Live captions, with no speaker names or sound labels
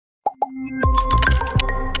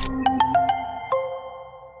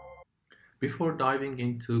Before diving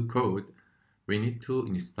into code, we need to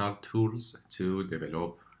install tools to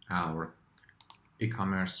develop our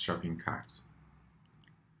e-commerce shopping carts.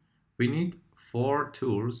 We need 4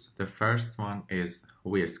 tools. The first one is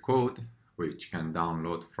VS Code, which you can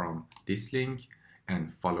download from this link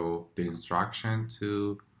and follow the instruction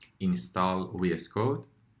to install VS Code.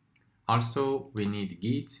 Also, we need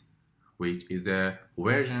Git, which is a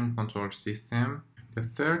version control system. The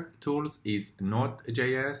third tools is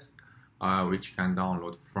Node.js, which you can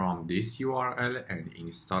download from this URL and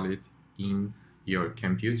install it in your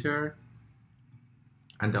computer.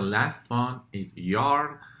 And the last one is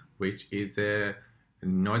Yarn, which is a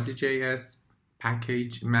Node.js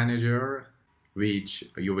package manager, which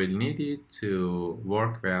you will need it to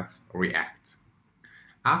work with React.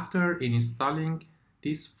 After installing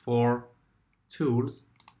these 4 tools,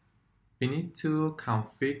 we need to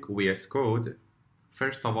configure VS Code.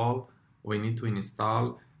 First of all, we need to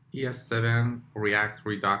install ES7 React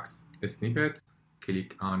Redux snippet.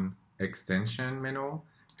 Click on extension menu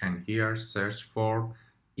and here search for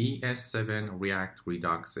ES7 React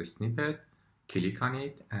Redux snippet. Click on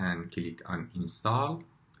it and click on install.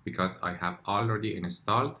 Because I have already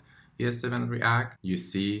installed ES7 React, you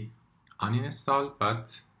see uninstall,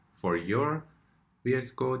 but for your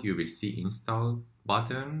VS Code you will see install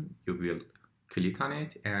button. You will click on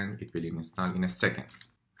it and it will install in a second.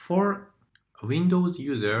 For Windows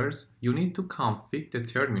users, you need to configure the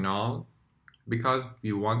terminal because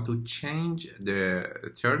we want to change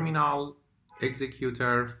the terminal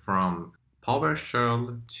executor from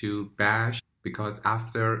PowerShell to Bash, because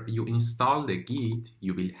after you install the Git,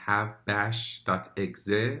 you will have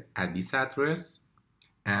bash.exe at this address,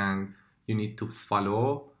 and you need to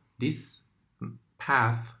follow this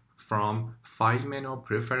path from file menu,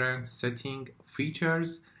 preference, setting,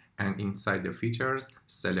 features, and inside the features,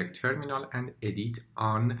 select terminal and edit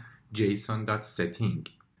on json.setting.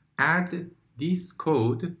 Add this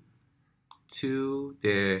code to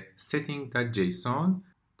the setting.json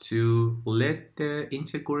to let the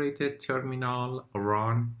integrated terminal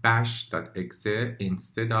run bash.exe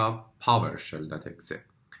instead of PowerShell.exe.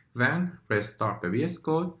 When restart the VS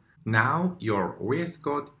Code, now your VS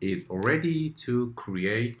Code is ready to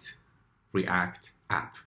create React app.